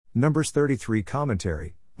Numbers 33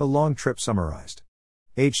 Commentary, The Long Trip Summarized.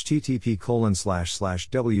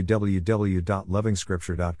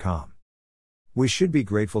 http://www.lovingscripture.com. We should be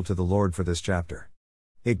grateful to the Lord for this chapter.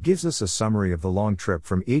 It gives us a summary of the long trip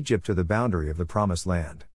from Egypt to the boundary of the Promised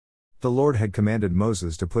Land. The Lord had commanded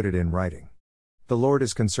Moses to put it in writing. The Lord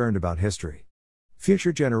is concerned about history.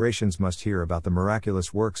 Future generations must hear about the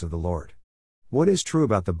miraculous works of the Lord. What is true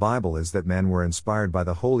about the Bible is that men were inspired by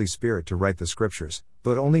the Holy Spirit to write the Scriptures,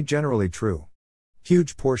 but only generally true.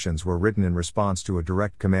 Huge portions were written in response to a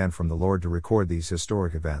direct command from the Lord to record these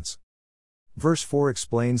historic events. Verse 4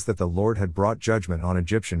 explains that the Lord had brought judgment on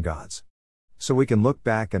Egyptian gods. So we can look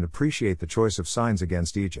back and appreciate the choice of signs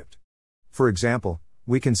against Egypt. For example,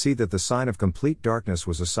 we can see that the sign of complete darkness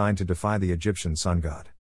was assigned to defy the Egyptian sun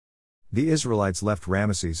god. The Israelites left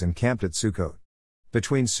Ramesses and camped at Sukkot.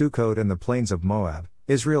 Between Sukkot and the plains of Moab,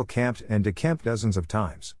 Israel camped and decamped dozens of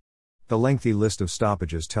times. The lengthy list of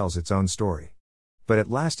stoppages tells its own story. But at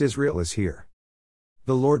last Israel is here.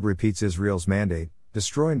 The Lord repeats Israel's mandate: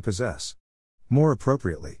 destroy and possess. More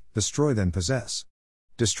appropriately, destroy then possess.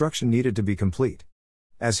 Destruction needed to be complete.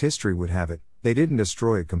 As history would have it, they didn't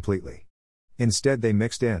destroy it completely. Instead they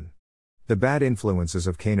mixed in. The bad influences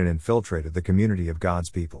of Canaan infiltrated the community of God's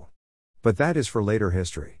people. But that is for later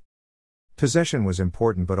history. Possession was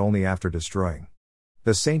important, but only after destroying.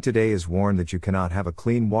 The saint today is warned that you cannot have a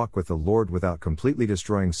clean walk with the Lord without completely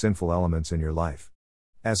destroying sinful elements in your life.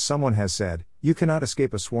 As someone has said, you cannot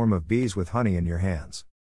escape a swarm of bees with honey in your hands.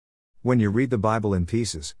 When you read the Bible in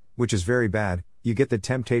pieces, which is very bad, you get the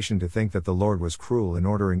temptation to think that the Lord was cruel in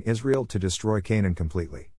ordering Israel to destroy Canaan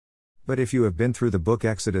completely. But if you have been through the book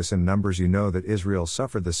Exodus and Numbers, you know that Israel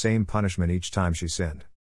suffered the same punishment each time she sinned.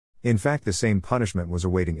 In fact, the same punishment was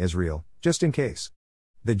awaiting Israel, just in case.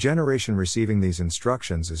 The generation receiving these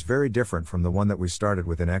instructions is very different from the one that we started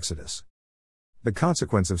with in Exodus. The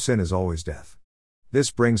consequence of sin is always death.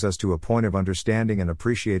 This brings us to a point of understanding and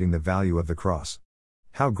appreciating the value of the cross.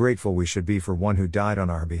 How grateful we should be for one who died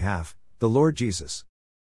on our behalf, the Lord Jesus.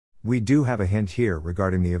 We do have a hint here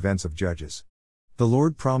regarding the events of Judges. The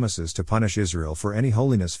Lord promises to punish Israel for any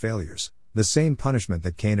holiness failures, the same punishment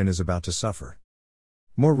that Canaan is about to suffer.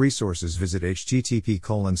 More resources, visit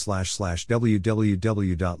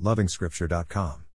http://www.lovingscripture.com.